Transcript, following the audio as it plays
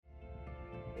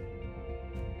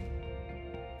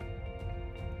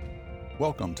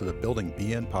Welcome to the Building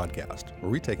BN podcast, where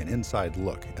we take an inside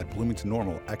look at Bloomington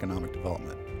Normal economic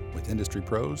development with industry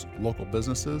pros, local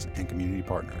businesses, and community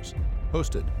partners.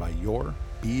 Hosted by your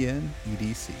BN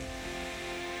EDC.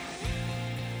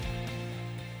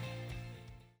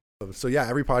 So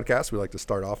every podcast we like to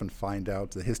start off and find out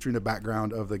the history and the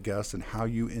background of the guest and how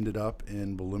you ended up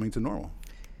in Bloomington Normal.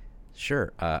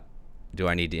 Sure. Do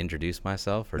I need to introduce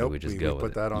myself, or Nope, do we just we go put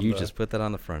with that it? on You the- just put that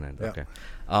on the front end. Yeah. Okay.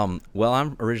 Well,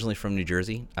 I'm originally from New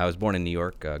Jersey. I was born in New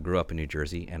York, grew up in New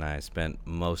Jersey, and I spent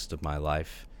most of my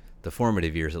life, the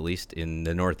formative years at least, in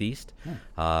the Northeast.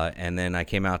 And then I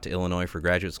came out to Illinois for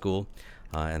graduate school,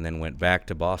 and then went back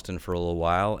to Boston for a little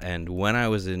while. And when I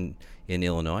was in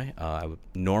Illinois,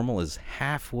 Normal is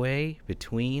halfway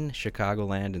between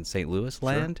Chicagoland and St. Louis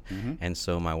land. Sure. Mm-hmm. And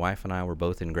so my wife and I were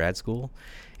both in grad school.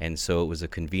 And so it was a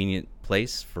convenient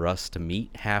place for us to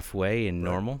meet halfway in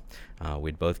Normal.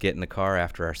 We'd both get in the car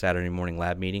after our Saturday morning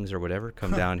lab meetings or whatever, come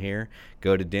down here,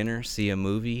 go to dinner, see a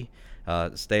movie,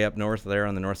 stay up north there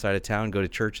on the north side of town, go to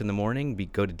church in the morning,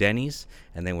 go to Denny's,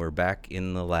 and then we're back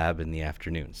in the lab in the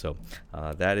afternoon. So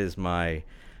that is my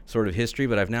sort of history,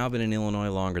 but I've now been in Illinois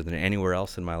longer than anywhere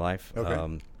else in my life.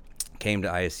 Okay. Came to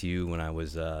ISU when I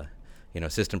was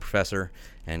assistant professor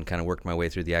and kind of worked my way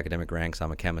through the academic ranks.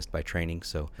 I'm a chemist by training,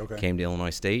 so came to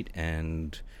Illinois State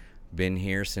and been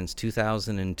here since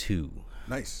 2002.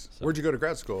 Nice. So, Where'd you go to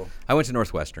grad school? I went to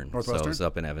Northwestern. Northwestern? So I was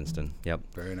up in Evanston. Yep.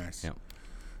 Very nice. Yep.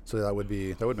 So that would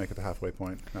make it the halfway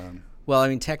point. Well, I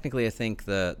mean, technically, I think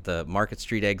the Market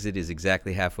Street exit is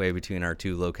exactly halfway between our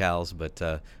two locales,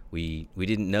 but we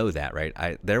didn't know that,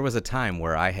 right? There was a time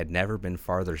where I had never been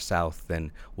farther south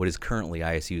than what is currently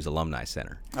ISU's Alumni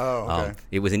Center. Oh, okay.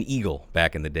 It was an Eagle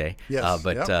back in the day. Yes.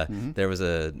 But Yep. there was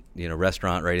a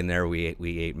restaurant right in there. We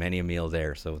ate many a meal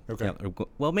there. So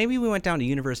well, maybe we went down to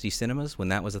University Cinemas when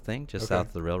that was a thing, just south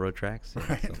of the railroad tracks. Yeah,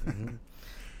 Right.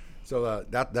 So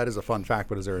that is a fun fact,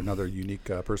 but is there another unique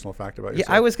personal fact about yourself?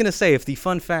 Yeah, I was going to say, if the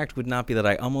fun fact would not be that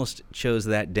I almost chose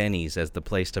that Denny's as the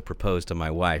place to propose to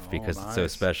my wife because it's so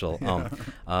nice. special.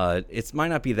 Yeah. It might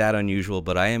not be that unusual,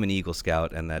 but I am an Eagle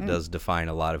Scout, and that does define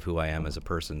a lot of who I am as a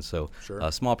person. So Sure.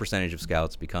 a small percentage of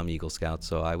Scouts become Eagle Scouts,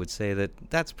 so I would say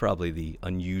that's probably the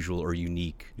unusual or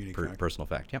unique fact. personal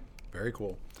fact. Yep. Very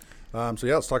cool.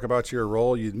 Let's talk about your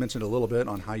role. You mentioned a little bit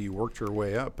on how you worked your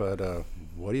way up, but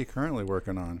what are you currently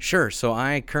working on? Sure. So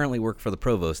I currently work for the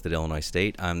provost at Illinois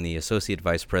State. I'm the associate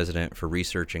vice president for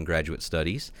research and graduate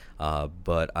studies,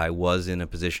 but I was in a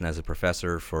position as a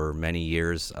professor for many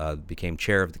years, became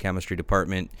chair of the chemistry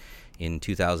department in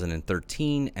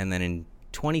 2013, and then in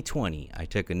 2020, I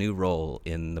took a new role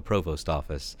in the provost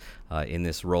office in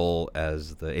this role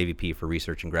as the AVP for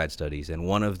research and grad studies. And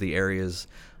one of the areas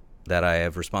that I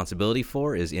have responsibility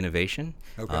for is innovation.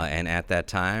 Okay. And at that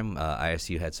time,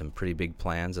 ISU had some pretty big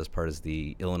plans as part of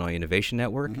the Illinois Innovation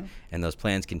Network, and those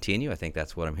plans continue. I think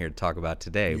that's what I'm here to talk about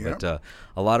today. Yep. But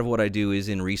a lot of what I do is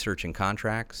in research and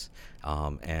contracts,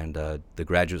 and the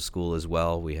graduate school as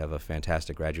well. We have a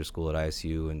fantastic graduate school at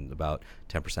ISU, and about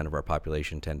 10% of our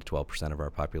population, 10 to 12% of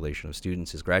our population of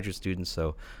students is graduate students,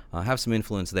 so I have some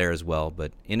influence there as well.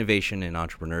 But innovation and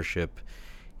entrepreneurship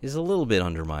is a little bit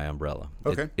under my umbrella.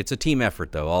 Okay. It's a team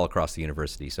effort, though, all across the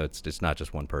university, so it's not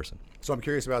just one person. So I'm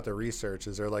curious about the research.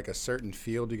 Is there like a certain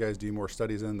field you guys do more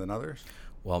studies in than others?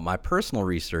 Well, my personal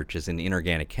research is in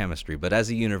inorganic chemistry, but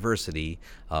as a university,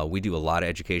 we do a lot of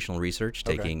educational research,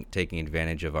 taking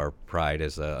advantage of our pride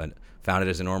as founded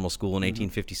as a normal school in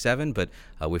 1857, but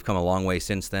we've come a long way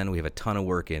since then. We have a ton of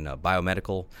work in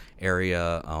biomedical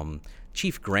area,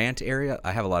 chief grant area.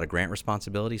 I have a lot of grant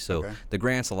responsibility, so the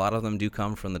grants, a lot of them do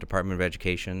come from the Department of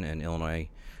Education and Illinois'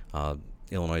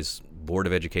 Board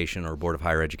of Education or Board of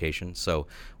Higher Education. So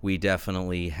we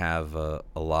definitely have a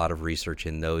lot of research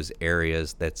in those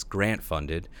areas that's grant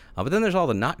funded. But then there's all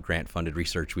the not grant funded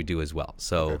research we do as well.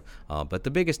 So, but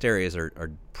the biggest areas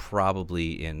are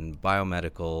probably in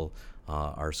biomedical.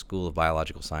 Our School of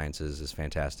Biological Sciences is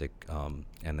fantastic,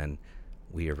 and then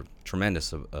we have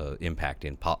tremendous impact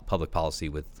in public policy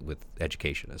with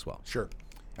education as well. Sure.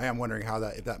 I am wondering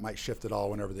if that might shift at all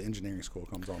whenever the engineering school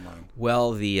comes online.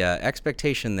 Well, the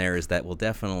expectation there is that we'll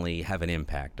definitely have an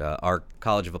impact. Our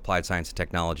College of Applied Science and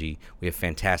Technology, we have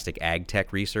fantastic ag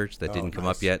tech research that didn't come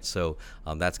up yet, so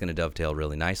that's going to dovetail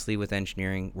really nicely with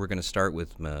engineering. We're going to start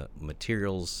with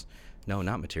materials. No,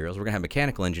 not materials. We're going to have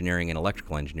mechanical engineering and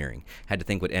electrical engineering. Had to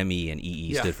think what ME and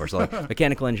EE stood for. So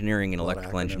mechanical engineering and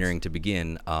electrical engineering to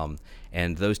begin.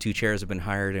 And those two chairs have been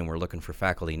hired, and we're looking for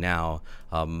faculty now.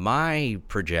 My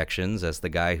projections, as the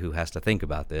guy who has to think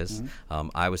about this,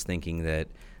 I was thinking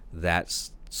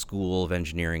that School of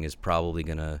Engineering is probably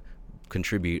going to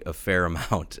contribute a fair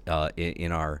amount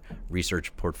in our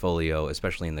research portfolio,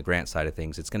 especially in the grant side of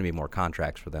things. It's going to be more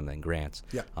contracts for them than grants.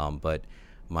 Yeah. But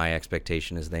my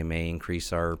expectation is they may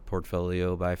increase our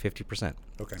portfolio by 50%.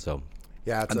 Okay. So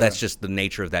yeah, that's just the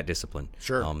nature of that discipline.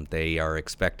 Sure. They are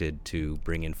expected to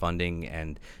bring in funding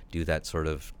and do that sort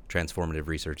of transformative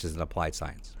research as an applied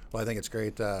science. Well, I think it's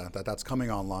great that that's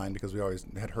coming online, because we always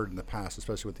had heard in the past,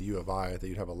 especially with the U of I, that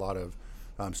you'd have a lot of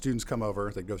students come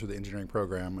over, they go through the engineering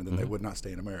program, and then they would not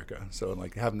stay in America. So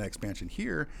like having the expansion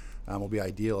here will be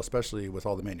ideal, especially with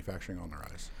all the manufacturing on the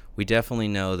rise. We definitely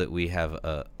know that we have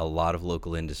a lot of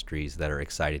local industries that are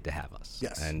excited to have us.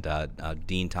 Yes. And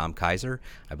Dean Tom Kaiser,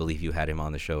 I believe you had him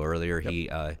on the show earlier.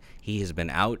 Yep. He has been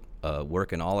out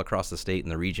working all across the state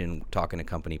and the region, talking to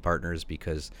company partners,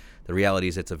 because the reality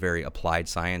is it's a very applied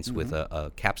science with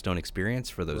a capstone experience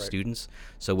for those students.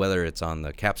 So whether it's on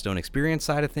the capstone experience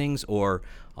side of things or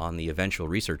on the eventual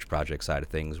research project side of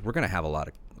things, we're going to have a lot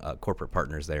of corporate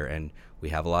partners there, and we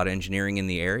have a lot of engineering in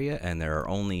the area, and there are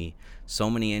only so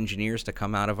many engineers to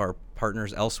come out of our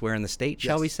partners elsewhere in the state,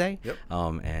 shall we say? Yep.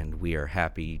 And we are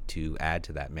happy to add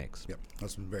to that mix. Yep,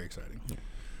 that's been very exciting. Yeah.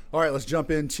 All right, let's jump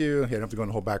into, you don't have to go into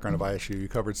the whole background of ISU. You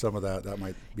covered some of that. That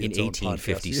might be in its own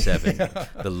 1857,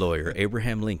 the lawyer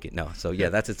Abraham Lincoln. No, so yeah,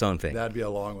 that's its own thing. That'd be a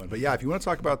long one. But yeah, if you want to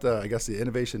talk about the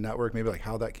Innovation Network, maybe like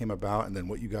how that came about, and then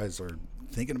what you guys are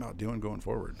thinking about doing going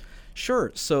forward.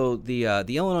 Sure. So the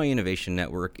Illinois Innovation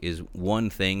Network is one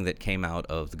thing that came out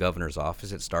of the governor's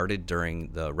office. It started during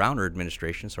the Rauner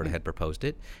administration, sort of had proposed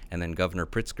it, and then Governor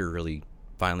Pritzker really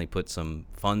finally put some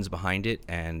funds behind it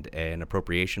and an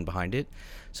appropriation behind it.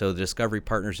 So the Discovery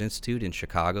Partners Institute in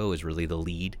Chicago is really the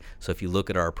lead. So if you look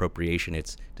at our appropriation,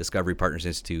 it's Discovery Partners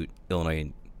Institute,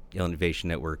 Illinois Innovation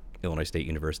Network, Illinois State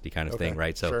University kind of thing,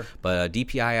 right? So, sure. But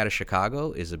DPI out of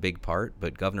Chicago is a big part,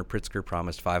 but Governor Pritzker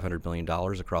promised $500 million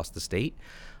across the state.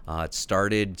 It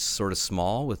started sort of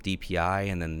small with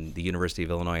DPI, and then the University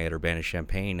of Illinois at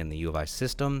Urbana-Champaign and the U of I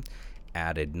system,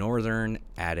 added Northern,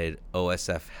 added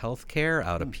OSF Healthcare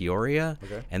out of Peoria,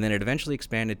 and then it eventually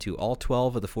expanded to all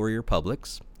 12 of the four-year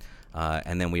publics.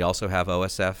 And then we also have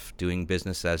OSF doing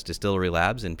business as Distillery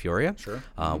Labs in Peoria. Sure.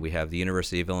 We have the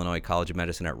University of Illinois College of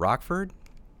Medicine at Rockford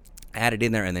added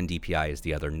in there, and then DPI is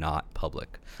the other not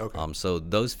public. Okay. So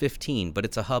those 15, but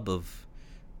it's a hub of,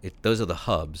 those are the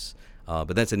hubs,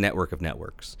 but that's a network of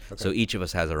networks. Okay. So each of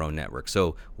us has our own network.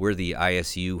 So we're the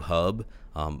ISU hub,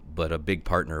 but a big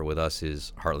partner with us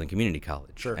is Heartland Community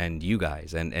College. Sure. And you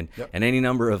guys and any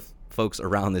number of folks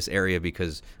around this area,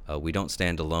 because we don't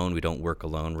stand alone, we don't work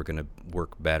alone, we're going to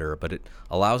work better, but it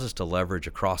allows us to leverage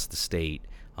across the state.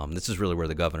 This is really where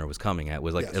the governor was coming at,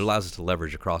 was like, it allows us to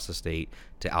leverage across the state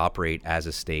to operate as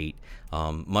a state,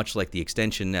 much like the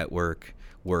extension network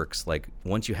works. Like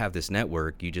once you have this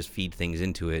network, you just feed things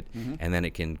into it, and then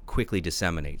it can quickly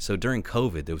disseminate. So during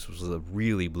COVID, this was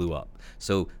really blew up.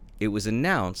 So it was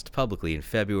announced publicly in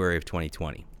February of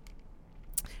 2020.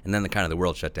 And then the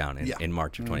world shut down in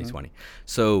March of 2020.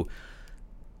 So,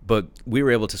 but we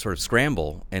were able to sort of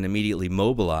scramble and immediately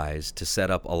mobilize to set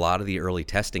up a lot of the early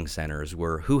testing centers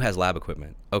where who has lab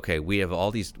equipment? Okay, we have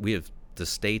the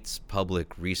state's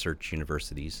public research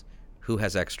universities. Who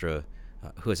has extra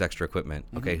equipment?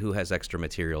 Okay, who has extra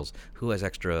materials? Who has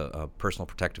extra personal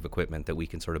protective equipment that we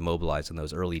can sort of mobilize in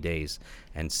those early days,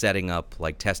 and setting up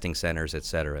like testing centers, et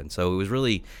cetera. And so it was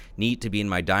really neat to be in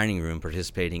my dining room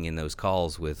participating in those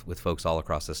calls with folks all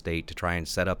across the state to try and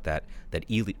set up that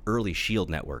early SHIELD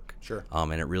network. Sure.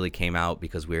 And it really came out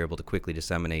because we were able to quickly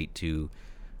disseminate to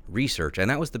research. And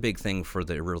that was the big thing for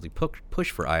the early push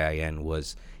for IIN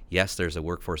was, yes, there's a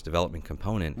workforce development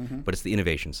component, but it's the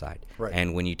innovation side. Right.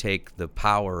 And when you take the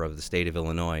power of the state of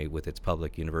Illinois with its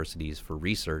public universities for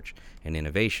research and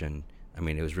innovation, I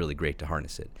mean, it was really great to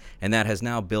harness it. And that has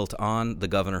now built on, the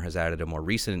governor has added a more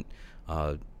recent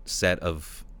set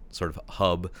of sort of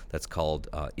hub that's called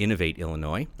Innovate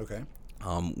Illinois. Okay.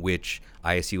 Which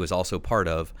ISU is also part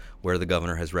of, where the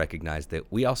governor has recognized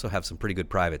that we also have some pretty good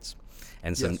privates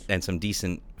and some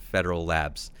decent federal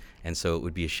labs. And so it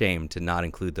would be a shame to not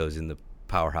include those in the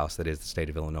powerhouse that is the state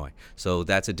of Illinois. So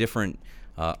that's a different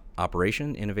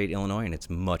operation, Innovate Illinois, and it's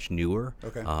much newer.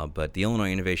 Okay. But the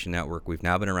Illinois Innovation Network, we've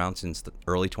now been around since the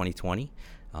early 2020,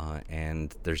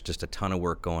 and there's just a ton of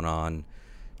work going on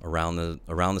around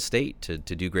the state to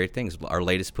do great things. Our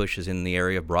latest push is in the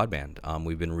area of broadband.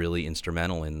 We've been really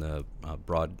instrumental in the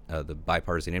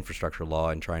bipartisan infrastructure law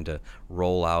and trying to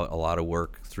roll out a lot of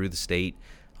work through the state,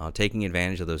 taking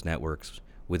advantage of those networks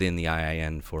within the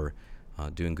IIN for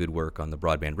doing good work on the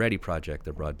Broadband Ready project,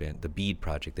 the BEAD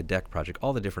project, the DEC project,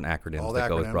 all the different acronyms that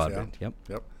go with broadband.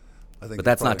 Yep. I think but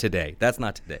that's not today. That's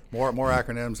not today. More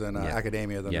acronyms in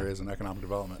academia than Yeah. there is in economic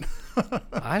development.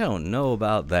 I don't know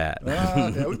about that.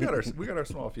 Yeah, we got our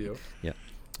small few. Yeah.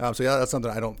 So yeah, that's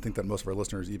something I don't think that most of our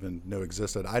listeners even know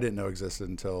existed. I didn't know existed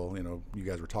until you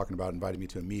guys were talking about, inviting me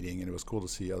to a meeting, and it was cool to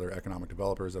see other economic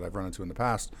developers that I've run into in the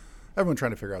past. Everyone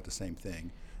trying to figure out the same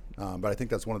thing. But I think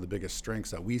that's one of the biggest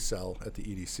strengths that we sell at the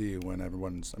EDC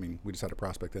when we just had a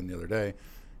prospect in the other day,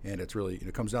 and it's really,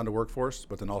 it comes down to workforce,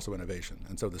 but then also innovation.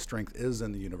 And so the strength is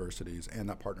in the universities and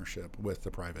that partnership with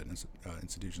the private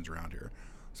institutions around here.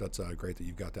 So that's great that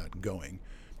you've got that going.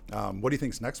 What do you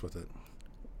think's next with it?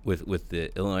 With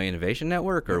the Illinois Innovation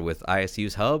Network, or with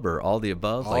ISU's hub, or all the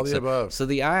above? All the above. So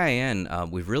the IIN,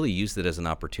 we've really used it as an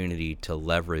opportunity to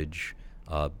leverage,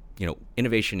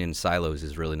 innovation in silos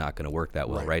is really not going to work that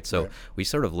well, right? So we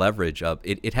sort of leverage up.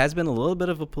 It has been a little bit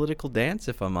of a political dance,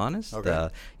 if I'm honest. Okay.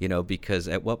 Because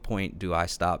at what point do I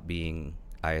stop being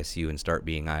ISU and start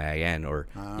being IIN, or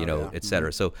et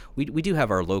cetera? So we do have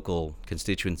our local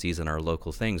constituencies and our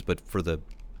local things, but for the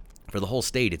whole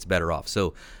state, it's better off.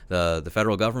 So the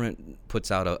federal government puts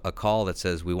out a call that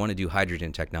says we want to do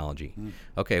hydrogen technology.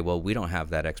 Okay, well, we don't have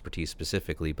that expertise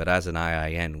specifically, but as an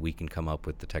IIN, we can come up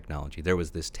with the technology. There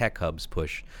was this tech hubs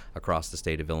push across the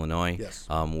state of Illinois, yes.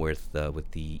 With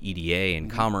the EDA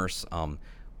and commerce.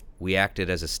 We acted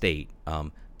as a state.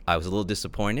 I was a little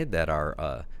disappointed that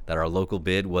our local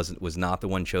bid was not the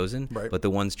one chosen, but the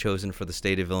ones chosen for the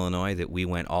state of Illinois that we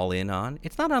went all in on.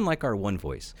 It's not unlike our One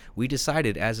Voice. We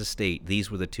decided as a state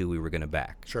these were the two we were going to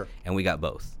back. Sure. And we got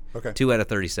both. Okay. 2 out of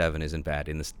 37 isn't bad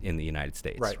in the United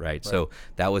States, right? So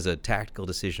that was a tactical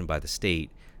decision by the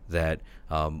state that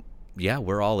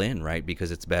we're all in, right?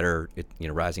 Because it's better.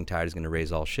 Rising tide is going to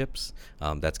raise all ships.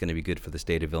 That's going to be good for the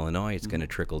state of Illinois. It's going to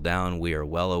trickle down. We are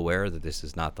well aware that this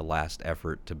is not the last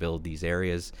effort to build these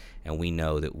areas, and we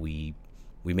know that we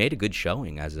made a good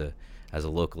showing as a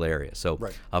local area. So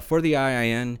for the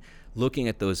IIN, looking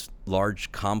at those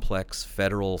large, complex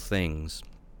federal things,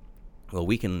 well,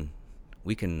 we can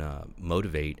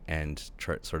motivate and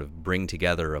sort of bring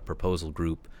together a proposal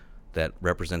group that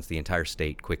represents the entire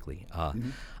state quickly.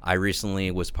 I recently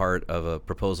was part of a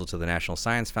proposal to the National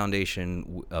Science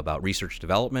Foundation about research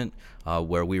development,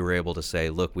 where we were able to say,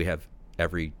 look, we have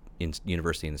every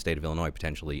university in the state of Illinois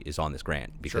potentially is on this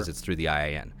grant because it's through the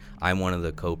IIN. I'm one of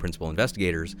the co-principal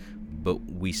investigators, but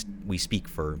we speak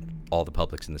for all the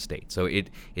publics in the state. So it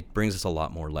brings us a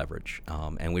lot more leverage.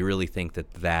 And we really think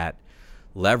that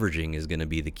leveraging is going to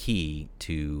be the key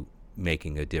to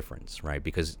making a difference, right?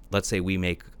 Because let's say we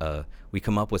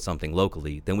come up with something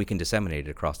locally, then we can disseminate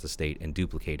it across the state and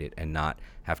duplicate it and not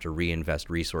have to reinvest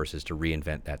resources to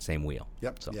reinvent that same wheel.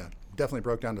 Yep. So. Yeah, definitely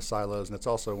broke down to silos, and it's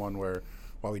also one where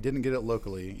while we didn't get it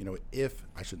locally,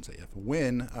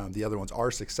 when the other ones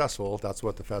are successful, that's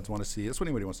what the feds want to see. That's what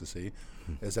anybody wants to see,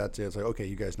 is that it's like, okay,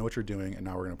 you guys know what you're doing, and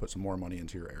now we're going to put some more money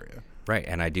into your area. Right,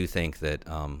 and I do think that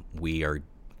we are,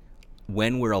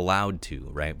 when we're allowed to,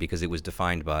 right, because it was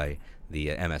defined by the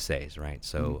MSAs, right?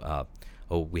 So,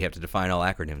 we have to define all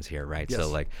acronyms here, right? Yes.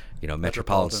 So,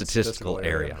 Metropolitan Statistical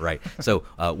Area, right? So,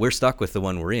 we're stuck with the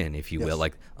one we're in, if you will.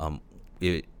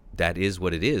 That is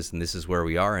what it is, and this is where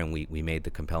we are, and we made the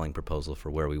compelling proposal for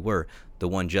where we were. The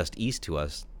one just east of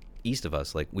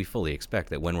us, we fully expect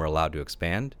that when we're allowed to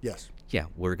expand,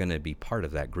 we're going to be part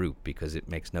of that group, because it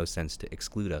makes no sense to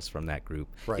exclude us from that group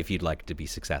if you'd like to be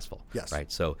successful.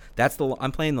 Right. So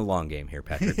I'm playing the long game here,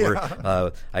 Patrick.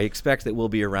 I expect that we'll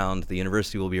be around. The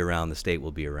university will be around. The state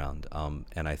will be around.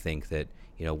 And I think that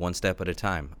one step at a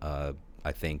time.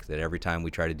 I think that every time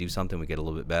we try to do something, we get a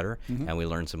little bit better, and we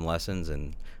learn some lessons.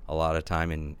 And a lot of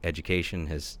time in education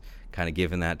has kind of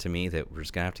given that to me, that we're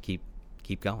just going to have to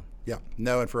keep going. Yeah,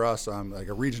 no, and for us, a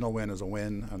regional win is a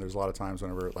win. And there's a lot of times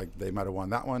whenever they might have won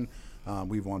that one,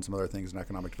 we've won some other things in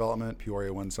economic development.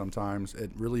 Peoria wins sometimes. It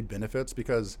really benefits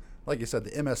because, like you said,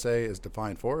 the MSA is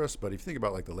defined for us. But if you think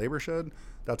about the labor shed,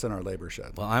 that's in our labor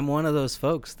shed. Well, I'm one of those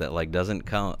folks that doesn't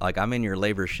count. I'm in your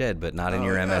labor shed, but not in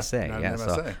your MSA. Not in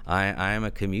MSA. So I am a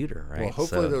commuter, right? Well,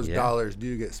 hopefully those dollars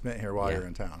do get spent here while you're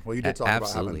in town. Well, you did talk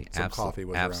about having some coffee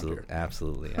with around here.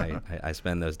 Absolutely. I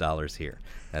spend those dollars here.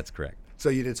 That's correct. So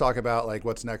you did talk about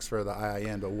what's next for the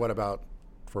IIN, but what about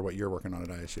for what you're working on at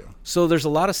ISU? So there's a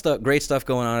lot of great stuff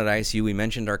going on at ISU. We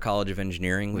mentioned our College of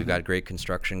Engineering. We've got great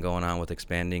construction going on with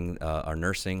expanding our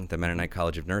nursing, the Mennonite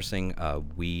College of Nursing.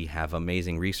 We have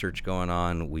amazing research going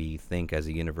on. We think as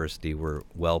a university we're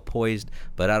well poised.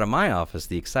 But out of my office,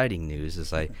 the exciting news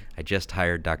is I just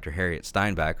hired Dr. Harriet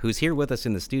Steinbach, who's here with us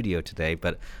in the studio today,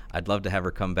 but I'd love to have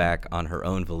her come back on her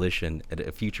own volition at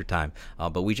a future time.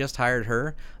 But we just hired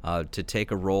her to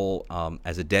take a role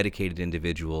as a dedicated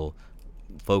individual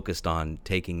focused on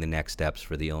taking the next steps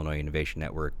for the Illinois Innovation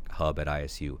Network hub at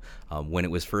ISU. When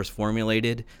it was first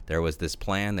formulated, there was this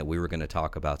plan that we were going to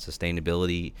talk about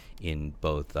sustainability in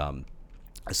both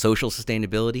social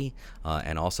sustainability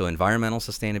and also environmental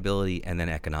sustainability, and then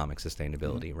economic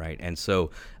sustainability, right? And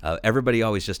so everybody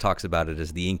always just talks about it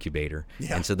as the incubator.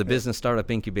 Yeah. And so the business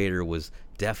startup incubator was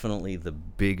definitely the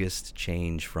biggest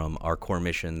change from our core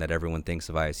mission that everyone thinks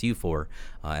of ISU for.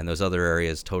 And those other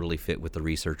areas totally fit with the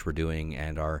research we're doing,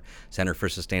 and our Center for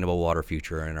Sustainable Water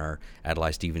Future, and our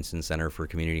Adlai Stevenson Center for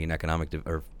Community and Economic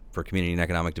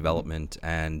Development,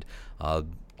 and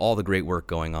all the great work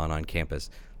going on campus.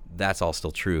 That's all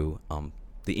still true.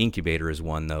 The incubator is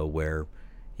one, though, where,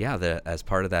 as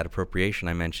part of that appropriation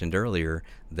I mentioned earlier,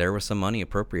 there was some money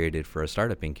appropriated for a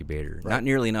startup incubator. Right. Not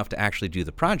nearly enough to actually do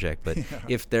the project, but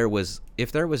if there was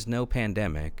no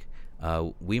pandemic,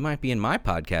 we might be in my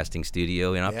podcasting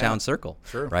studio in Uptown Circle,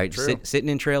 right? Sitting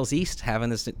in Trails East, having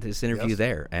this interview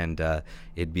there, and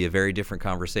it'd be a very different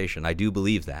conversation. I do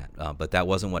believe that, but that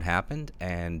wasn't what happened,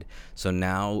 and so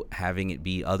now having it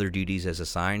be other duties as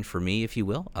assigned for me, if you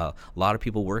will, a lot of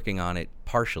people working on it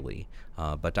partially,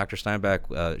 but Dr.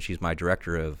 Steinbach, she's my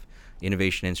director of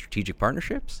Innovation and Strategic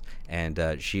Partnerships,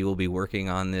 and she will be working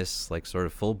on this like sort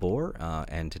of full bore,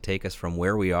 and to take us from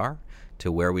where we are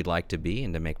to where we'd like to be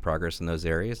and to make progress in those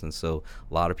areas. And so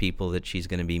a lot of people that she's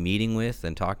going to be meeting with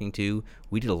and talking to,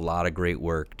 we did a lot of great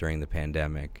work during the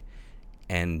pandemic,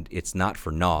 and it's not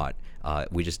for naught.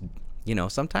 We just,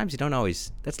 sometimes you don't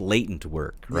always, that's latent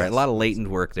work, right? Yes. A lot of latent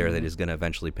work there that is going to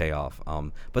eventually pay off.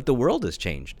 But the world has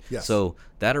changed. Yes. So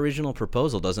that original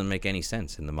proposal doesn't make any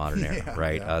sense in the modern era,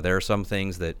 right? Yeah. There are some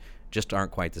things that just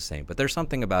aren't quite the same, but there's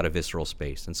something about a visceral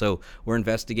space. And so we're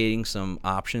investigating some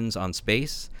options on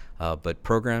space, but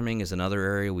programming is another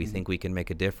area we think we can make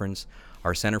a difference.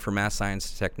 Our Center for Math Science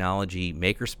and Technology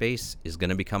Makerspace is going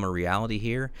to become a reality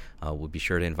here. We'll be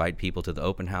sure to invite people to the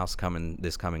open house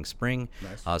this coming spring.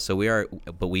 Nice.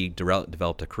 We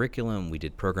developed a curriculum. We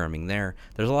did programming there.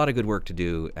 There's a lot of good work to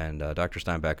do, and Dr.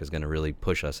 Steinbach is going to really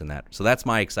push us in that. So that's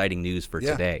my exciting news for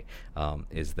today,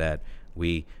 is that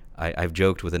I've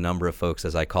joked with a number of folks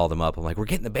as I call them up. I'm like, we're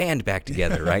getting the band back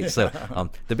together, right? So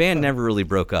the band never really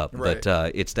broke up, but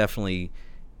it's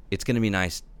going to be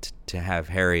nice to have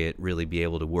Harriet really be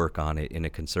able to work on it in a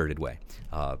concerted way,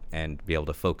 and be able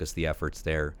to focus the efforts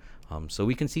there, so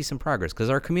we can see some progress, because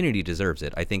our community deserves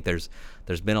it. I think there's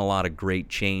been a lot of great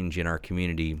change in our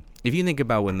community. If you think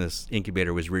about when this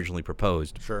incubator was originally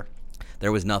proposed,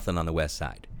 there was nothing on the west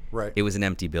side. Right. It was an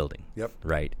empty building. Yep.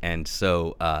 Right. And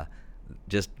so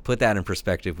just put that in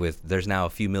perspective with, there's now a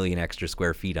few million extra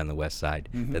square feet on the west side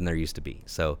than there used to be.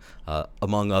 So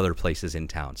among other places in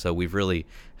town. So we've really,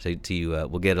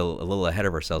 we'll get a little ahead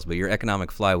of ourselves, but your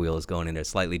economic flywheel is going in a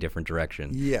slightly different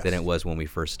direction than it was when we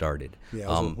first started. Yeah, it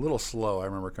was a little slow. I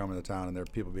remember coming to town and there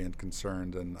were people being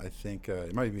concerned, and I think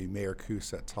it might be Mayor Coos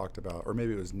that talked about, or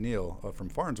maybe it was Neil from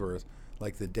Farnsworth,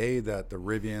 like the day that the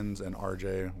Rivians and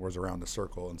RJ was around the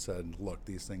circle and said, look,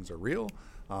 these things are real.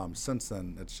 Since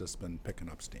then, it's just been picking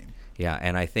up steam. Yeah,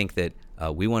 and I think that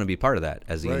we want to be part of that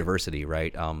as a university,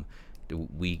 right?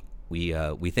 We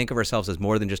think of ourselves as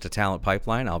more than just a talent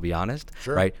pipeline, I'll be honest,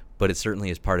 right? But it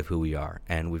certainly is part of who we are.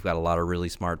 And we've got a lot of really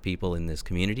smart people in this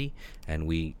community, and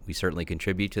we certainly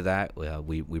contribute to that.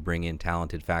 We bring in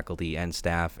talented faculty and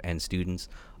staff and students.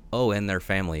 And their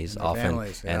families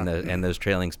and those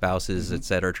trailing spouses, et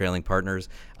cetera, trailing partners,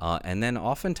 and then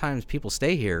oftentimes people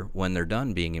stay here when they're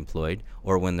done being employed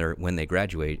or when they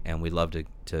graduate, and we'd love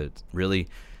to really,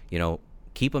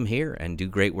 keep them here and do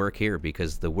great work here,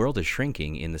 because the world is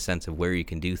shrinking in the sense of where you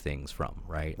can do things from,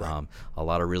 right? A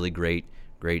lot of really great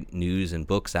news and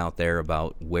books out there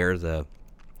about where the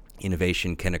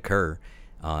innovation can occur.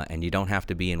 And you don't have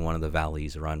to be in one of the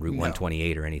valleys or on Route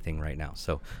 128 or anything right now.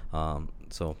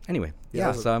 So anyway,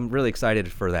 so I'm really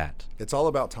excited for that. It's all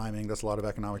about timing. That's a lot of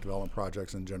economic development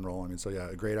projects in general. I mean,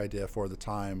 a great idea for the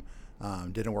time.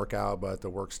 Didn't work out, but the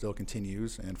work still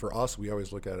continues. And for us, we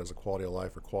always look at it as a quality of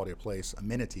life or quality of place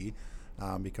amenity,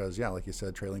 because, like you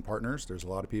said, trailing partners, there's a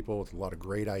lot of people with a lot of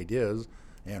great ideas.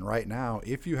 And right now,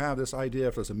 if you have this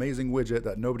idea for this amazing widget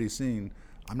that nobody's seen,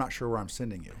 I'm not sure where I'm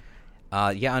sending you.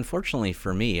 Unfortunately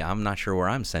for me, I'm not sure where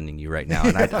I'm sending you right now,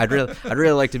 and I'd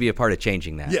really like to be a part of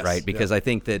changing that, right? Because I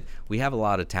think that we have a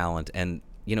lot of talent, and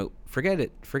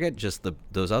forget just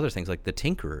those other things like the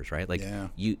tinkerers, right? Like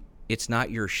it's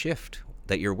not your shift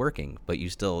that you're working, but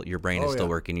your brain is still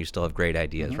working. You still have great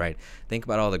ideas, right? Think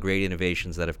about all the great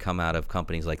innovations that have come out of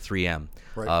companies like 3M,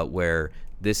 where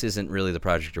this isn't really the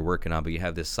project you're working on, but you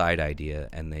have this side idea,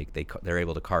 and they're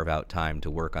able to carve out time to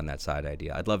work on that side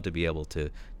idea. I'd love to be able to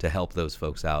help those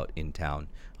folks out in town,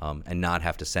 and not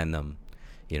have to send them,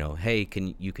 hey,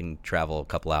 you can travel a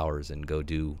couple hours and go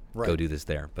do this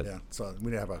there. But so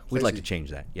we'd like to change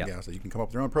that. So you can come up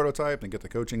with your own prototype and get the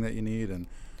coaching that you need, and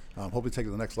hopefully take it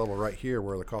to the next level right here,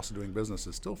 where the cost of doing business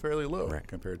is still fairly low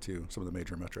compared to some of the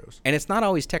major metros. And it's not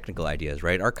always technical ideas,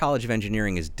 right? Our College of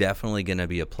Engineering is definitely going to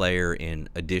be a player in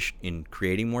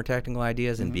creating more technical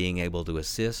ideas and being able to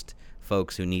assist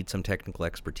folks who need some technical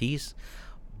expertise.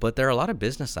 But there are a lot of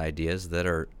business ideas that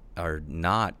are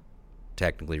not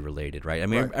technically related, right? I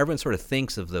mean, everyone sort of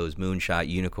thinks of those moonshot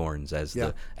unicorns as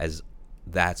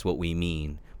that's what we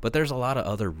mean. But there's a lot of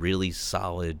other really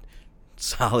solid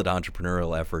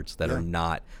entrepreneurial efforts that are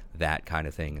not that kind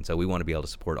of thing, and so we want to be able to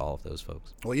support all of those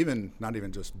folks. Well, not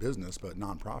even just business, but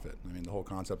nonprofit. I mean, the whole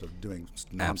concept of doing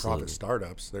nonprofit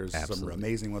startups. There's some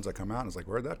amazing ones that come out, and it's like,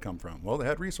 where'd that come from? Well, they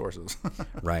had resources.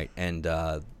 Right, and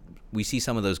we see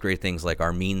some of those great things, like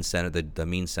our Mean Center. The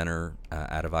Mean Center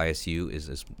out of ISU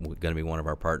is going to be one of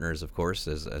our partners, of course,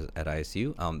 at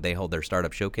ISU. They hold their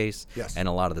startup showcase, and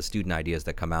a lot of the student ideas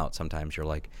that come out. Sometimes you're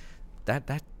like,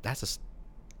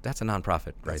 that's a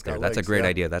nonprofit right there. That's a great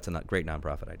idea. That's a great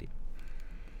nonprofit idea.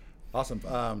 Awesome.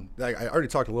 I already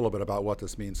talked a little bit about what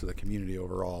this means to the community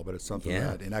overall, but it's something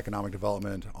that in economic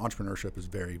development, entrepreneurship is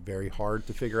very, very hard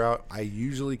to figure out. I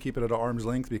usually keep it at arm's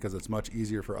length because it's much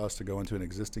easier for us to go into an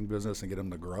existing business and get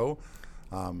them to grow.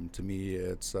 To me,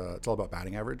 it's all about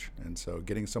batting average, and so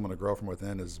getting someone to grow from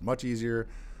within is much easier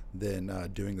than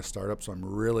doing the startup. So I'm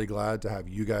really glad to have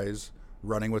you guys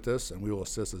running with this, and we will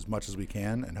assist as much as we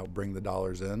can and help bring the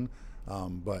dollars in.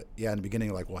 But in the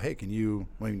beginning, like, well, hey, you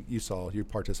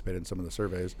participated in some of the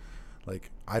surveys.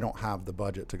 Like, I don't have the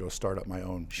budget to go start up my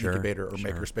own incubator or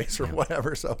makerspace or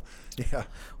whatever. So,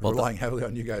 we're relying heavily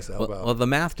on you guys to help out. Well, the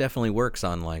math definitely works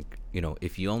on, like,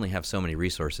 if you only have so many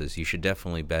resources, you should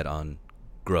definitely bet on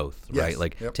growth, right?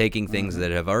 Like taking things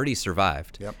that have already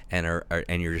survived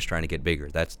and you're just trying to get bigger.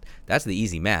 That's the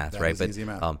easy math, right? But easy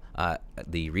math.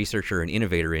 The researcher and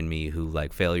innovator in me, who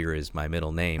like failure is my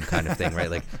middle name kind of thing,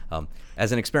 right? Like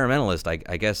as an experimentalist, I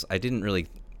guess I didn't really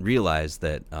realize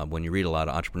that when you read a lot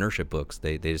of entrepreneurship books,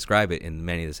 they describe it in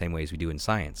many of the same ways we do in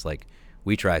science. Like,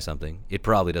 we try something, it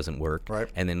probably doesn't work,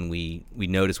 and then we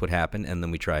notice what happened, and then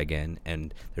we try again,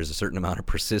 and there's a certain amount of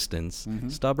persistence,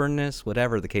 stubbornness,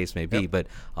 whatever the case may be. But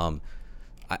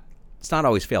it's not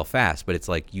always fail fast, but it's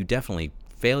like,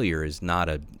 failure is not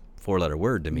a four-letter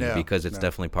word to me, because it's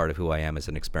definitely part of who I am as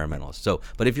an experimentalist. So,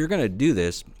 but if you're going to do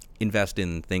this, invest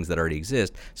in things that already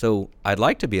exist. So I'd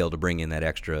like to be able to bring in that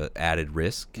extra added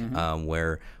risk,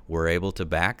 where we're able to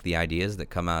back the ideas that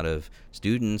come out of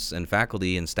students and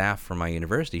faculty and staff from my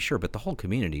university, sure, but the whole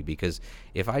community, because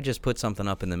if I just put something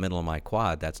up in the middle of my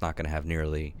quad, that's not going to have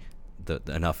nearly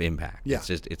enough impact.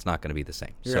 It's not going to be the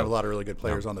same. You have a lot of really good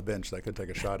players on the bench that could take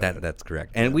a shot at it. That's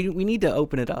correct. And we need to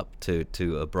open it up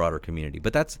to a broader community.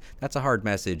 But that's a hard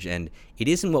message, and it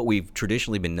isn't what we've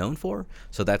traditionally been known for.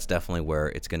 So that's definitely where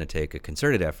it's going to take a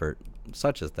concerted effort,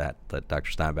 such as that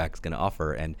Dr. Steinbach is going to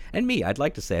offer. And me, I'd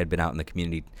like to say I'd been out in the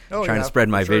community trying to spread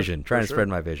my vision.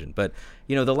 But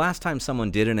the last time someone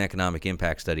did an economic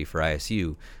impact study for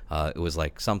ISU, it was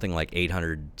like something like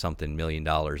 $800-something million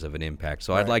of an impact.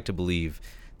 So I'd like to believe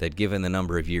that, given the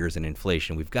number of years in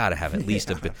inflation, we've got to have at least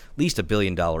 $1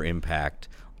 billion impact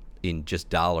in just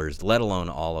dollars, let alone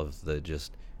all of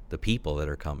the people that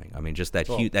are coming. I mean, just that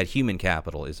human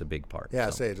capital is a big part. Yeah,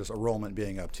 so. Just enrollment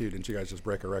being up too. Didn't you guys just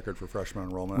break a record for freshman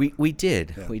enrollment? We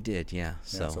did. Yeah.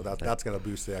 So that's going to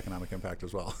boost the economic impact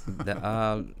as well.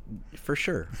 For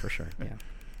sure.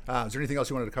 Yeah. Is there anything else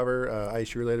you wanted to cover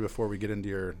ISU related before we get into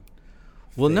your?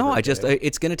 Well, no,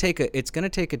 it's going to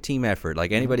take a team effort.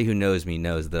 Like, anybody who knows me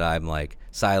knows that I'm like,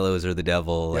 silos are the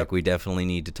devil. Like, we definitely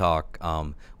need to talk.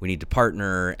 We need to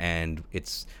partner, and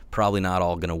it's probably not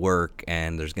all going to work,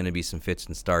 and there's going to be some fits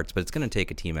and starts, but it's going to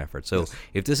take a team effort. So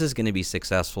if this is going to be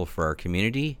successful for our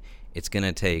community, it's going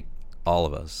to take all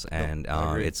of us, and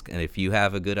if you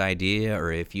have a good idea,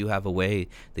 or if you have a way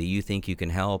that you think you can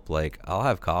help, like, I'll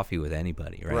have coffee with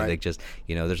anybody, right? Like, just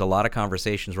there's a lot of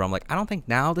conversations where I'm like, I don't think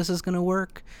now this is going to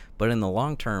work, but in the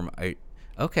long term,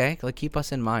 keep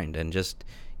us in mind, and just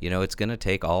it's going to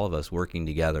take all of us working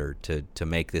together to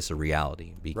make this a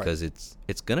reality, because it's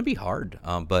going to be hard,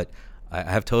 but I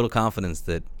have total confidence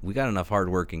that we got enough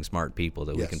hardworking, smart people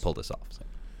that we can pull this off. So.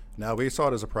 Now, we saw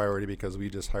it as a priority because we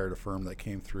just hired a firm that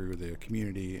came through the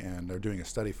community, and they're doing a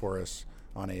study for us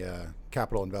on a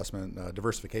capital investment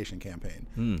diversification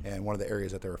campaign. And one of the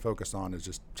areas that they were focused on is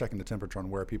just checking the temperature on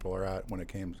where people are at when it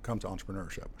comes to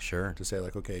entrepreneurship. Sure. To say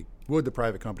like, okay, would the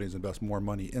private companies invest more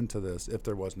money into this if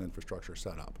there was an infrastructure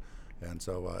set up? And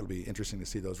so it'll be interesting to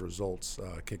see those results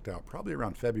kicked out probably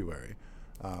around February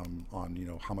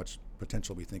on how much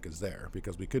potential we think is there,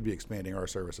 because we could be expanding our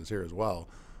services here as well,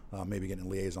 maybe getting a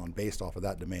liaison based off of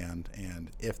that demand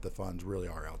and if the funds really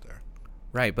are out there.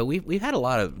 Right, but we've had a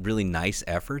lot of really nice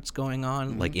efforts going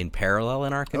on, like in parallel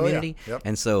in our community. Oh, yeah. Yep.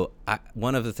 And so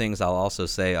one of the things I'll also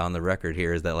say on the record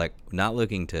here is that, like, not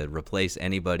looking to replace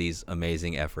anybody's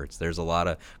amazing efforts. There's a lot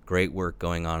of great work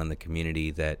going on in the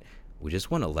community that we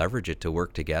just want to leverage it to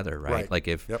work together, right? Like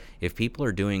if people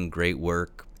are doing great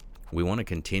work, we want to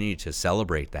continue to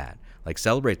celebrate that. Like,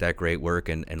 celebrate that great work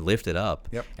and lift it up,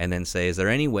 and then say, is there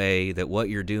any way that what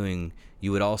you're doing,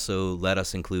 you would also let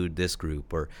us include this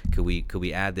group, or could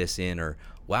we add this in, or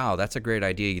wow, that's a great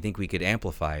idea, you think we could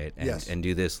amplify it and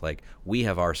do this? Like, we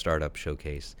have our startup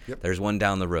showcase. There's one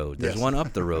down the road. There's one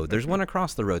up the road. There's one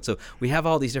across the road. So we have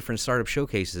all these different startup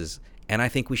showcases, and I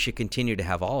think we should continue to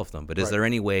have all of them. But is there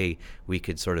any way we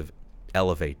could sort of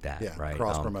elevate that, right?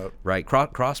 Cross-promote. Right,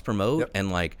 cross-promote,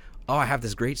 and like, oh, I have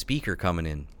this great speaker coming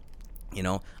in.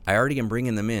 I already am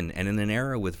bringing them in. And in an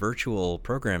era with virtual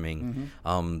programming,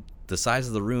 the size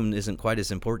of the room isn't quite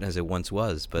as important as it once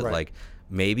was. But like,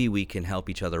 maybe we can help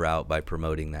each other out by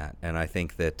promoting that. And I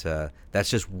think that that's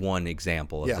just one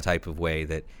example of the type of way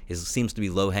that seems to be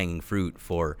low-hanging fruit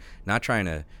for not trying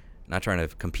to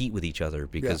compete with each other,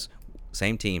 because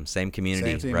same team, same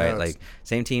community, right? Like,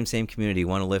 same team, same community,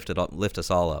 want to lift us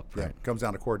all up. Right? It comes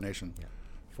down to coordination.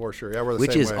 For sure. Yeah, we're the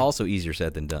Which same is way. Also easier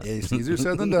said than done. It's easier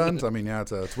said than done. So, I mean,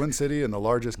 it's a Twin City and the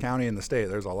largest county in the state.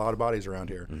 There's a lot of bodies around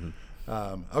here.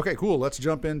 Okay, cool. Let's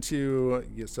jump into,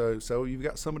 so you've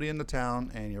got somebody in the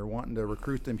town and you're wanting to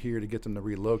recruit them here to get them to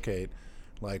relocate.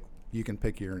 Like, you can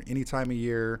pick any time of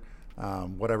year,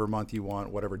 whatever month you want,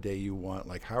 whatever day you want.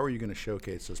 Like, how are you going to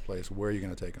showcase this place? Where are you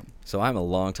going to take them? So I'm a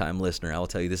long-time listener. I will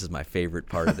tell you, this is my favorite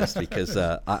part of this because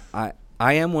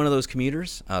I am one of those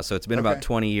commuters, so it's been about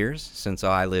 20 years since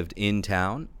I lived in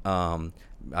town.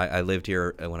 I lived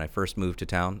here when I first moved to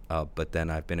town, but then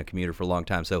I've been a commuter for a long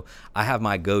time. So I have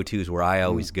my go-tos where I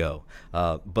always go.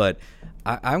 But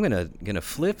I'm gonna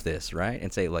flip this, right,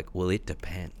 and say, like, well, it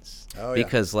depends.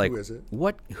 Because like, who is it?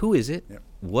 Who is it? Yep.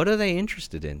 What are they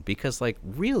interested in? Because, like,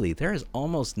 really, there is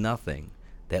almost nothing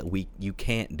that you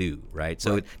can't do, right?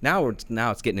 So now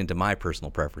it's getting into my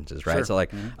personal preferences, right? So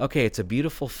like, okay, it's a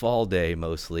beautiful fall day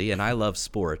mostly, and I love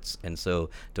sports, and so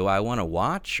do I want to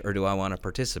watch or do I want to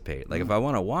participate? Like, if I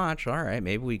want to watch, all right,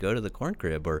 maybe we go to the Corn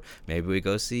Crib, or maybe we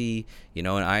go see an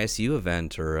ISU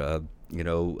event, or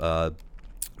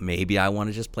maybe I want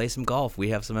to just play some golf. We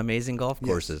have some amazing golf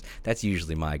courses. That's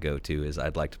usually my go-to, is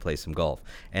I'd like to play some golf.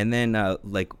 And then,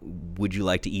 like, would you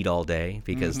like to eat all day?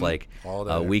 Because, like,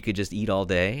 we could just eat all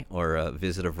day, or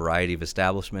visit a variety of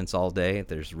establishments all day.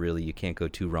 You can't go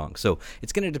too wrong. So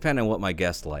it's going to depend on what my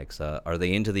guest likes. Are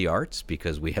they into the arts?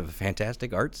 Because we have a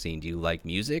fantastic art scene. Do you like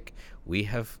music? We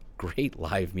have great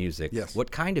live music. Yes. What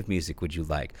kind of music would you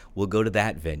like? We'll go to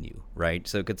that venue, right?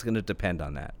 So it's going to depend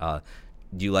on that.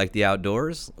 Do you like the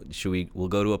outdoors? We'll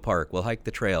go to a park. We'll hike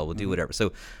the trail. We'll do whatever.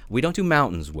 So we don't do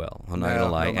mountains well, I'm not going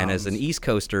to lie. And as an East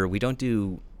Coaster, we don't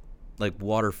do, like,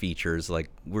 water features. Like,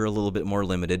 we're a little bit more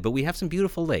limited, but we have some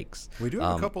beautiful lakes. We do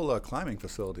have a couple of climbing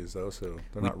facilities, though, so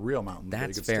they're not real mountains.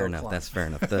 That's fair enough. That's fair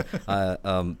enough.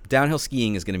 The downhill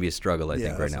skiing is going to be a struggle, I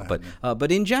think, right now.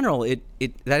 But in general,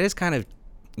 that is kind of,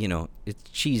 it's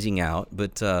cheesing out,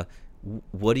 but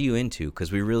what are you into?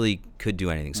 Because we really could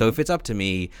do anything. So if it's up to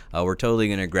me, we're totally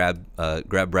going to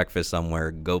grab breakfast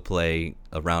somewhere, go play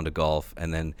a round of golf,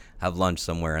 and then have lunch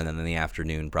somewhere, and then in the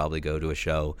afternoon probably go to a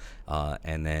show,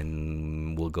 and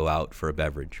then we'll go out for a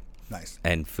beverage. Nice.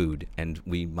 And food. And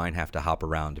we might have to hop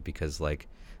around because, like,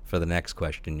 for the next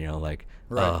question, like,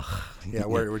 where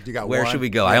you got where one? should we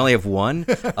go? I only have one.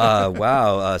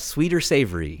 Wow, sweet or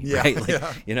savory, right?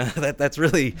 Like, that's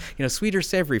really, sweet or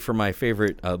savory for my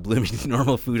favorite Bloomington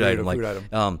Normal food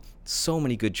item. So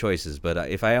many good choices, but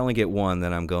if I only get one,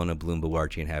 then I'm going to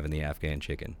Bloombawarchi and having the Afghan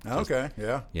chicken. Okay,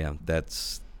 yeah,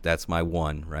 that's my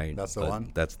one, right? That's the one?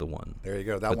 That's the one. There you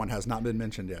go. That one has not been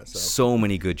mentioned yet. So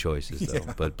many good choices,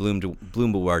 though. But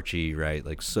Bloombawarchi, right,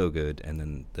 like, so good. And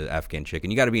then the Afghan chicken.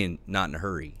 You got to be not in a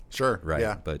hurry. Sure. Right.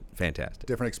 Yeah. But fantastic.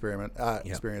 Different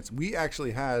experience. We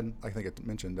actually had, I think I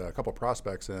mentioned, a couple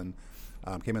prospects in.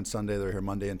 Came in Sunday. They were here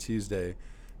Monday and Tuesday.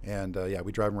 And,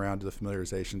 we drive them around to the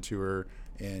familiarization tour.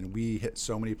 And we hit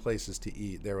so many places to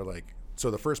eat. They were like,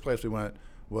 so the first place we went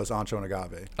was Ancho and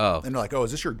Agave. Oh. And they're like, oh,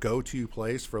 is this your go-to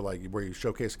place for like where you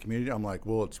showcase the community? I'm like,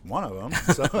 well, it's one of them.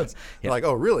 So it's like,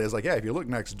 oh, really? It's like, yeah, if you look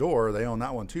next door, they own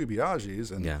that one too,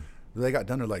 Biaggi's. And they got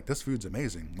done. They're like, this food's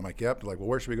amazing. I'm like, yep. They're like, well,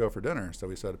 where should we go for dinner? So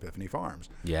we said Epiphany Farms.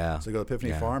 Yeah. So we go to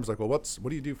Epiphany Farms. Like, well, what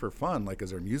do you do for fun? Like,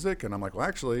 is there music? And I'm like, well,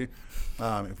 actually,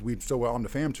 if we on the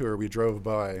fam tour, we drove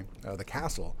by the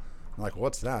castle. I'm like, well,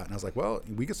 what's that? And I was like, well,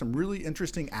 we get some really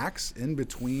interesting acts in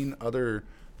between other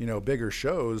bigger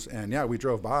shows. And we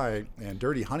drove by and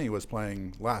Dirty Honey was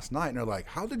playing last night. And they're like,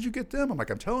 how did you get them? I'm like,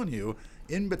 I'm telling you,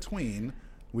 in between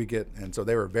and so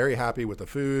they were very happy with the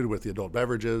food, with the adult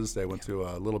beverages. They went to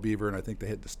Little Beaver and I think they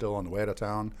hit Distill on the way out of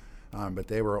town. But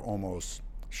they were almost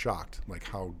shocked, like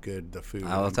how good the food.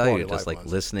 I'll tell you, just like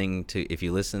listening to, if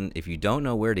you don't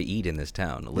know where to eat in this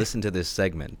town, listen to this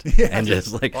segment and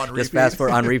just fast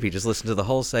forward on repeat, just listen to the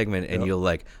whole segment and you'll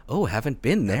like, oh, haven't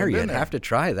been there yet. Have to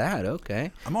try that. Okay.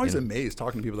 I'm always amazed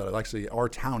talking to people that actually are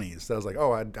townies. That I was like,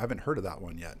 oh, I haven't heard of that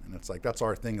one yet. And it's like, that's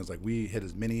our thing, is like we hit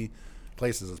as many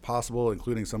places as possible,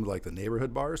 including some of like the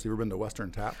neighborhood bars. You ever been to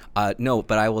Western Tap? No,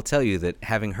 but I will tell you that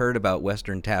having heard about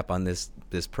Western Tap on this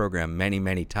program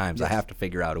many times, I have to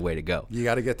figure out a way to go. You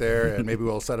got to get there, and maybe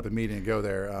we'll set up a meeting and go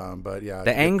there. But yeah,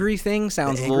 the angry thing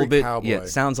sounds a little bit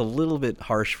sounds a little bit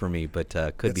harsh for me, but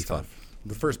could be fun.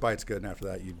 The first bite's good, and after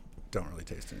that, you don't really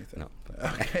taste anything.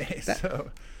 No.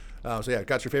 Okay,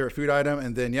 got your favorite food item,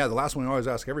 and then the last one we always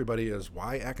ask everybody is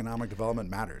why economic development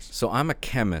matters. So I'm a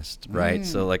chemist, right?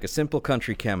 So like a simple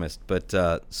country chemist, but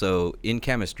so in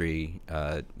chemistry,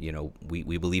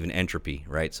 we believe in entropy,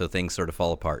 right? So things sort of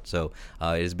fall apart. So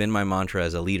it has been my mantra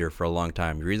as a leader for a long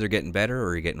time. You're either getting better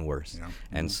or you're getting worse. Yeah.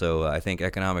 And so I think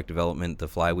economic development, the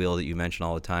flywheel that you mention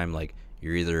all the time, like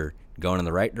you're either going in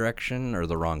the right direction or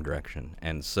the wrong direction.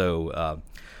 And so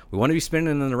we want to be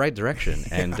spinning in the right direction,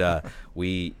 and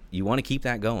you want to keep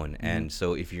that going. And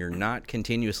so if you're not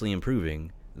continuously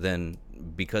improving, then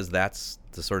because that's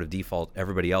the sort of default,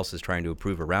 everybody else is trying to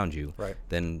improve around you,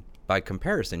 then by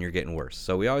comparison, you're getting worse.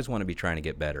 So we always want to be trying to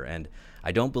get better. And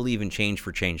I don't believe in change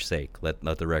for change's sake. Let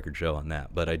the record show on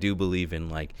that. But I do believe in,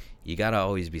 like, you got to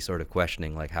always be sort of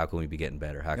questioning, like, how can we be getting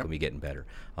better? How can we get better?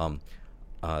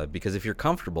 Because if you're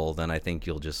comfortable, then I think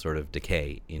you'll just sort of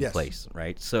decay in place,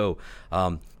 right? So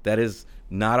that is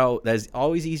that is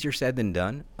always easier said than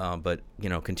done. But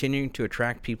continuing to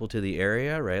attract people to the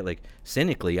area, right? Like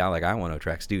cynically, I want to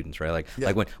attract students, right?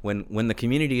 Like when the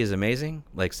community is amazing,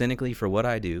 like cynically for what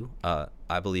I do,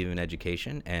 I believe in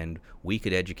education, and we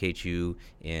could educate you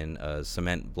in a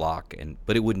cement block,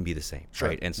 but it wouldn't be the same,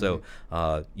 right? And so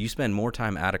you spend more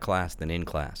time out of class than in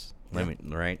class.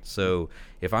 Right? So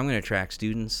if I'm going to attract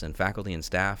students and faculty and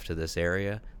staff to this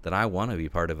area, then I want to be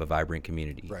part of a vibrant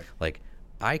community. Right. Like,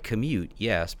 I commute,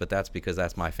 yes, but that's because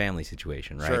that's my family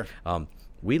situation, right? Sure.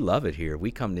 We love it here.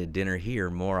 We come to dinner here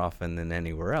more often than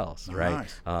anywhere else, right?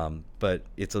 Nice. But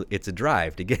it's a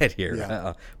drive to get here.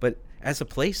 Yeah. But as a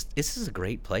place, this is a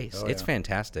great place. It's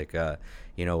fantastic. I'm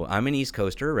an East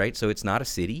Coaster, right? So it's not a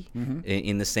city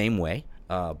in the same way.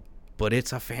 But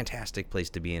it's a fantastic place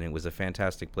to be in. It was a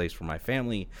fantastic place for my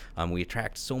family. We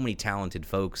attract so many talented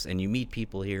folks, and you meet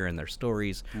people here, and their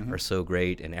stories are so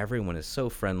great, and everyone is so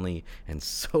friendly and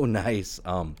so nice.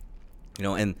 And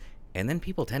then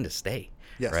people tend to stay.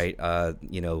 Yes. Right. I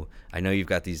know you've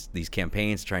got these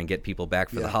campaigns to try and get people back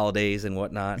for the holidays and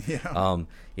whatnot. Yeah.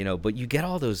 But you get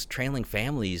all those trailing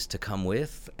families to come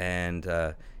with, and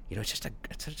it's just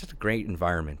a great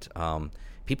environment.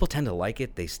 People tend to like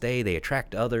it. They stay. They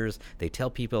attract others. They tell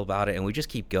people about it, and we just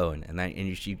keep going.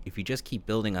 If you just keep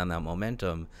building on that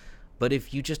momentum, but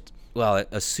if you just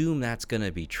assume that's going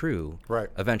to be true, right?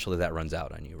 Eventually, that runs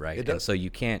out on you, right? It does. And so you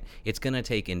can't. It's going to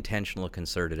take intentional,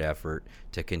 concerted effort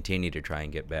to continue to try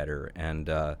and get better. And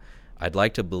I'd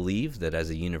like to believe that as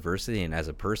a university and as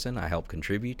a person, I help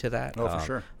contribute to that. Oh, for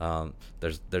sure.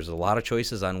 There's a lot of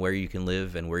choices on where you can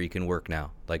live and where you can work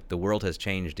now. Like, the world has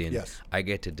changed I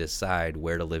get to decide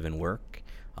where to live and work,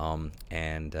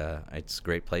 and it's a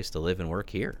great place to live and work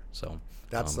here. So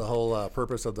that's the whole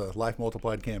purpose of the Life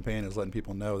Multiplied campaign, is letting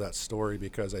people know that story,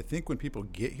 because I think when people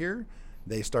get here,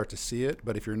 they start to see it.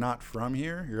 But if you're not from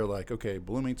here, you're like, okay,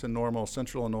 Bloomington, Normal,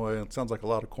 Central Illinois, it sounds like a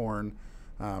lot of corn.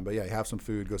 But yeah, you have some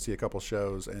food, go see a couple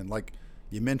shows. And like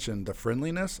you mentioned, the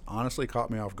friendliness honestly caught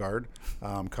me off guard,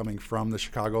 coming from the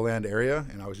Chicagoland area.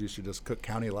 And I was used to just Cook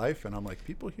County life. And I'm like,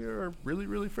 people here are really,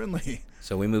 really friendly.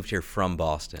 So we moved here from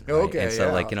Boston. Right? Okay. And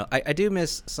so I do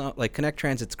miss some, like, Connect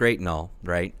Transit's great and all,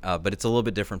 right? But it's a little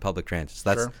bit different public transit.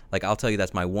 So that's like, I'll tell you,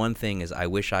 that's my one thing, is I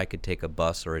wish I could take a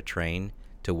bus or a train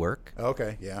to work.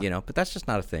 Okay, yeah. But that's just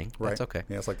not a thing. Right. That's okay.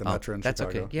 Yeah, it's like the Metro in Chicago.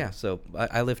 That's okay. Yeah, so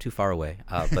I live too far away.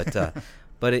 But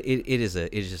But it is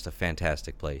just a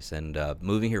fantastic place. And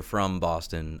moving here from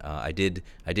Boston, I did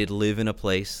live in a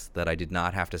place that I did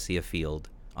not have to see a field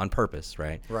on purpose,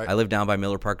 right? Right. I lived down by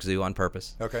Miller Park Zoo on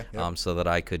purpose. Okay. Yep. So that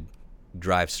I could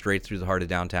drive straight through the heart of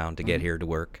downtown to get here to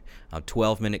work.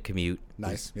 12-minute commute.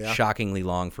 Nice. Yeah. Shockingly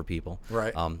long for people.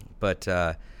 Right. But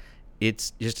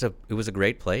it was a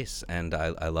great place, and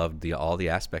I loved all the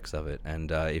aspects of it.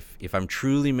 And if I'm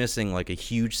truly missing like a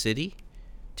huge city,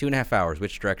 2.5 hours,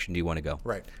 which direction do you want to go?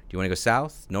 Right. Do you want to go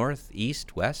south, north,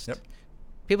 east, west? Yep.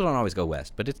 People don't always go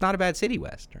west, but it's not a bad city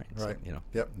west, right? Right. So,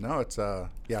 Yep. No, it's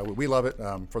we love it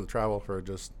for the travel, for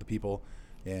just the people,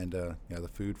 and the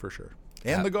food for sure,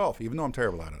 and the golf. Even though I'm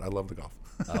terrible at it, I love the golf.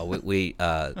 we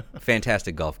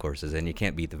fantastic golf courses, and you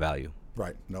can't beat the value.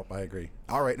 Right. Nope, I agree.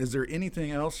 All right. Is there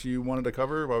anything else you wanted to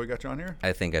cover while we got you on here?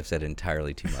 I think I've said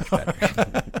entirely too much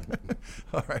better.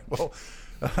 All right. Well,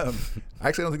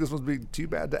 actually, I don't think this will be too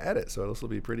bad to edit, so this will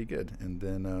be pretty good. And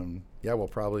then, we'll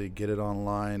probably get it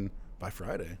online by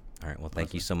Friday. All right. Well,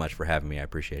 thank you so much for having me. I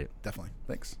appreciate it. Definitely.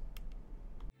 Thanks.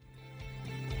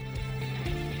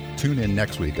 Tune in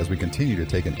next week as we continue to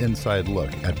take an inside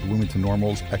look at Bloomington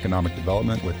Normal's economic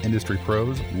development with industry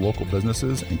pros, local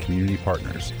businesses, and community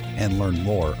partners, and learn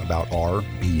more about our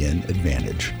BN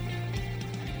Advantage.